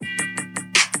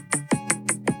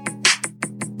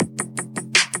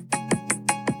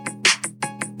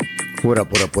What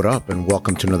up, what up, what up, and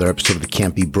welcome to another episode of the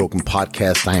Can't Be Broken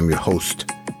podcast. I am your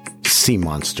host, Sea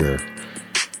Monster.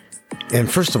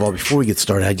 And first of all, before we get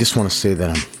started, I just want to say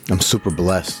that I'm super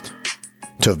blessed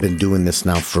to have been doing this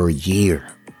now for a year.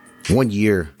 1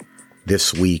 year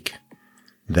this week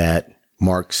that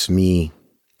marks me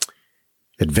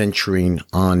adventuring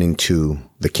on into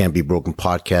the Can't Be Broken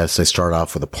podcast. I started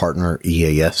off with a partner,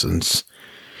 EA Essence.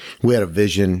 We had a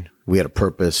vision, we had a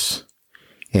purpose.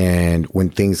 And when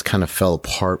things kind of fell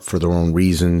apart for their own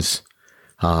reasons,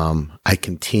 I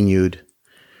continued,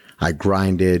 I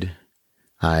grinded,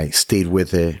 I stayed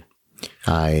with it,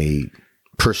 I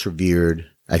persevered,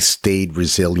 I stayed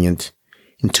resilient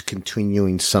into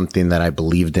continuing something that I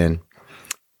believed in.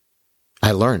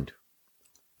 I learned,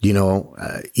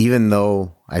 even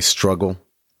though I struggle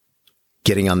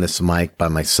getting on this mic by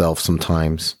myself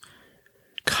sometimes,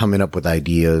 coming up with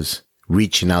ideas,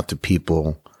 reaching out to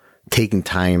people, taking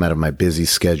time out of my busy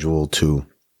schedule to,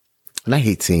 and I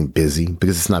hate saying busy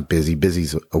because it's not busy. Busy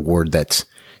is a word that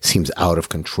seems out of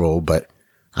control, but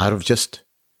out of just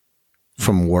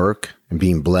from work and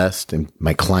being blessed and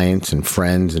my clients and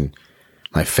friends and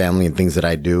my family and things that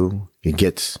I do, it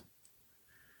gets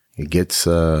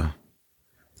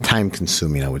time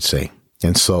consuming, I would say.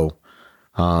 And so,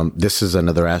 this is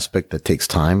another aspect that takes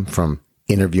time, from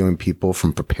interviewing people,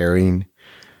 from preparing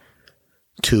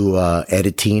to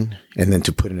editing, and then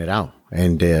to putting it out.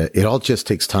 And it all just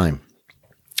takes time.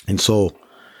 And so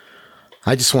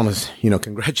I just want to,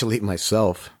 congratulate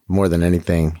myself more than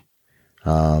anything.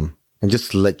 And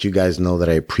just to let you guys know that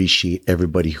I appreciate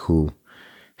everybody who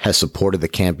has supported the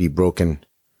Can't Be Broken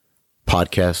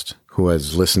podcast, who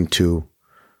has listened to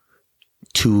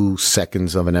 2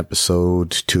 seconds of an episode,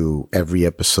 to every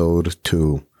episode,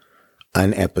 to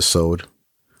an episode,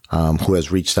 who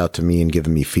has reached out to me and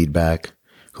given me feedback,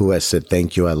 who has said,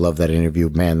 thank you, I love that interview,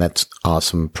 man, that's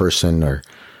awesome person, or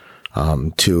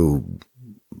to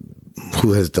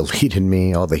who has deleted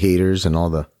me, all the haters and all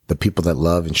the people that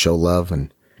love and show love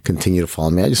and continue to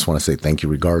follow me. I just want to say thank you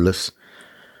regardless.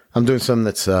 I'm doing something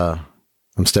that's, I'm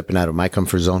stepping out of my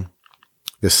comfort zone.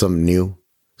 There's something new,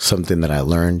 something that I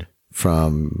learned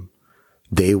from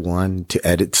day one, to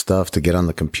edit stuff, to get on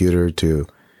the computer, to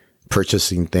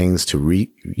purchasing things, to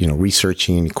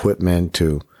researching equipment,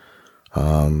 to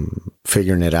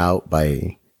figuring it out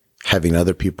by having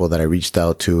other people that I reached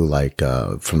out to, like,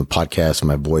 from the podcast,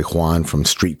 my boy Juan from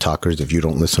Street Talkers. If you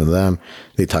don't listen to them,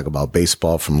 they talk about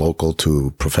baseball from local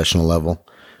to professional level.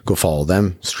 Go follow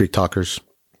them, Street Talkers.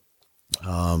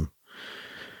 And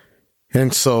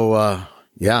so,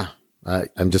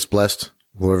 I'm just blessed.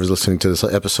 Whoever's listening to this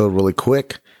episode, really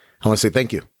quick, I want to say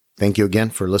thank you. Thank you again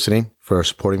for listening, for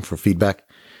supporting, for feedback.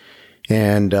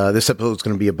 And this episode is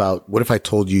going to be about, what if I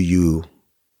told you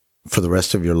for the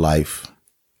rest of your life,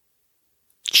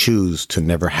 choose to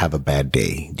never have a bad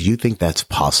day? Do you think that's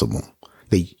possible?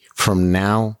 That from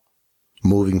now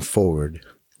moving forward,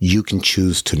 you can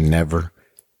choose to never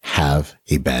have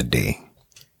a bad day.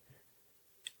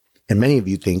 And many of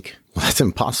you think, well, that's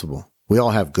impossible. We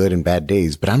all have good and bad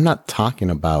days, but I'm not talking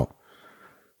about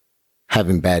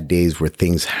having bad days where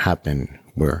things happen,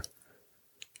 where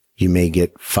you may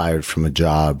get fired from a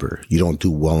job, or you don't do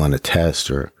well on a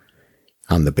test, or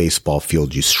on the baseball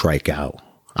field, you strike out.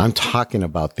 I'm talking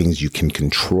about things you can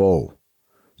control.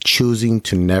 Choosing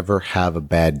to never have a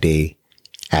bad day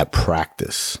at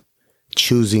practice.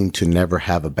 Choosing to never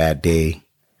have a bad day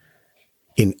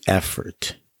in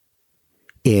effort,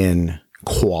 in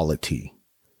quality,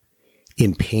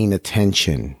 in paying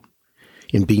attention,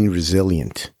 in being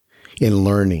resilient, in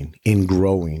learning, in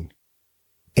growing,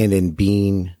 and in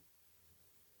being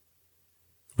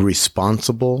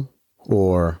responsible,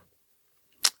 or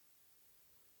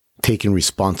taking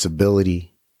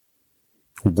responsibility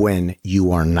when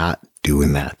you are not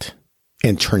doing that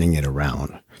and turning it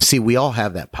around. See, we all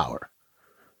have that power.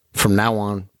 From now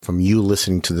on, from you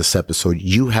listening to this episode,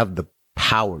 you have the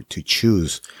power to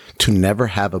choose to never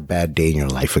have a bad day in your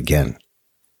life again.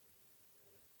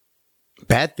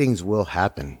 Bad things will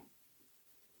happen.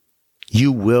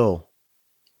 You will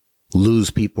lose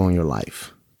people in your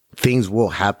life. Things will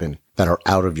happen that are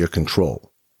out of your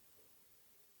control.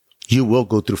 You will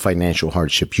go through financial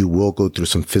hardship. You will go through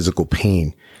some physical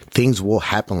pain. Things will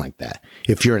happen like that.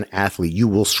 If you're an athlete, you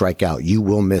will strike out. You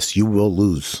will miss. You will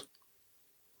lose.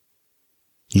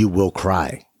 You will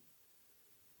cry.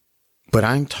 But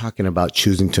I'm talking about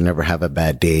choosing to never have a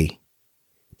bad day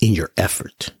in your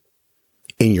effort,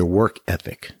 in your work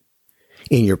ethic,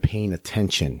 in your paying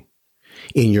attention,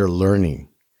 in your learning,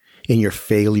 in your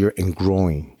failure and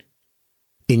growing,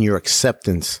 in your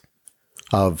acceptance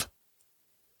of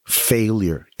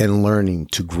failure and learning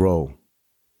to grow,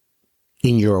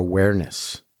 in your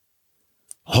awareness.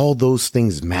 All those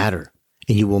things matter,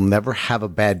 and you will never have a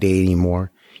bad day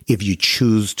anymore if you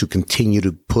choose to continue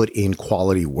to put in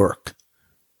quality work.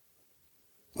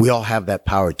 We all have that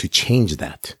power to change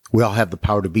that. We all have the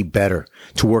power to be better,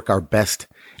 to work our best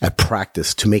at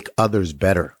practice, to make others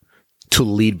better, to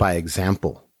lead by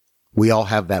example. We all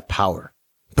have that power.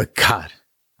 But God,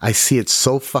 I see it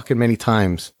so fucking many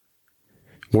times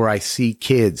where I see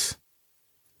kids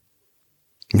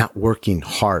not working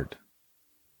hard,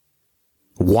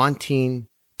 wanting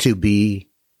to be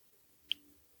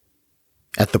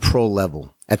at the pro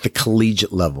level, at the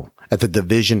collegiate level, at the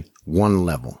Division I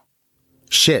level.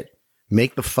 Shit,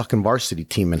 make the fucking varsity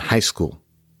team in high school.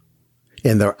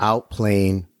 And they're out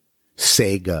playing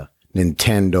Sega,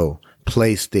 Nintendo,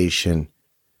 PlayStation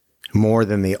more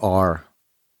than they are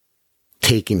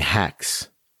taking hacks,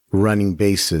 running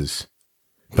bases.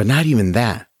 But not even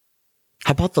that.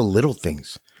 How about the little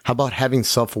things? How about having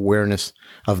self-awareness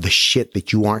of the shit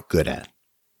that you aren't good at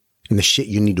and the shit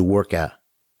you need to work at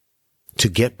to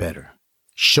get better?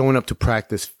 Showing up to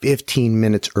practice 15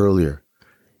 minutes earlier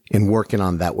and working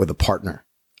on that with a partner.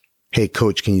 Hey,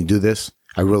 coach, can you do this?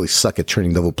 I really suck at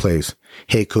turning double plays.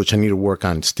 Hey, coach, I need to work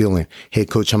on stealing. Hey,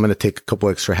 coach, I'm going to take a couple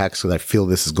extra hacks because I feel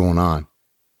this is going on.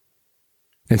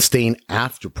 And staying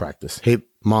after practice. Hey,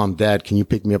 mom, dad, can you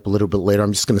pick me up a little bit later?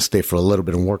 I'm just going to stay for a little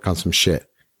bit and work on some shit.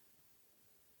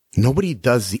 Nobody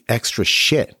does the extra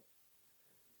shit.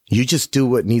 You just do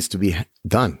what needs to be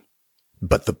done.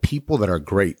 But the people that are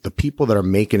great, the people that are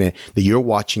making it, that you're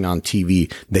watching on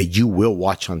TV, that you will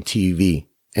watch on TV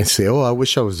and say, oh, I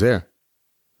wish I was there.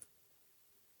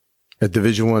 At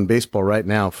Division I baseball right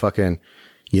now, fucking,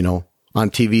 on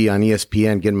TV, on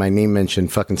ESPN, getting my name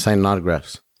mentioned, fucking signing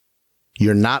autographs.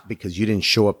 You're not because you didn't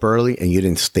show up early and you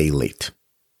didn't stay late.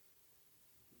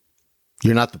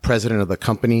 You're not the president of the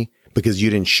company because you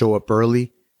didn't show up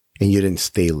early and you didn't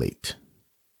stay late.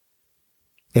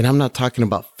 And I'm not talking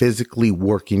about physically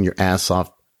working your ass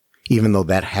off, even though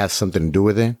that has something to do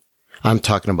with it. I'm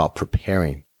talking about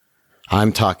preparing.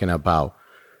 I'm talking about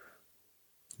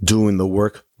doing the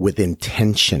work with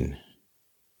intention,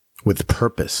 with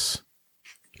purpose,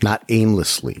 not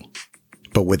aimlessly,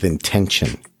 but with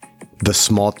intention. The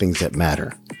small things that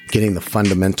matter, getting the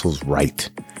fundamentals right,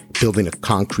 building a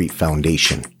concrete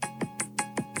foundation.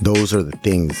 Those are the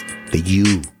things that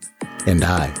you and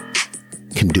I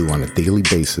can do on a daily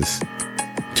basis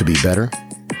to be better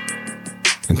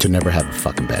and to never have a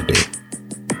fucking bad day.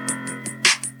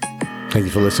 Thank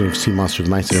you for listening to Sea Monsters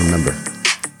Mindset. And remember,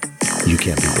 you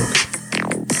can't be broken.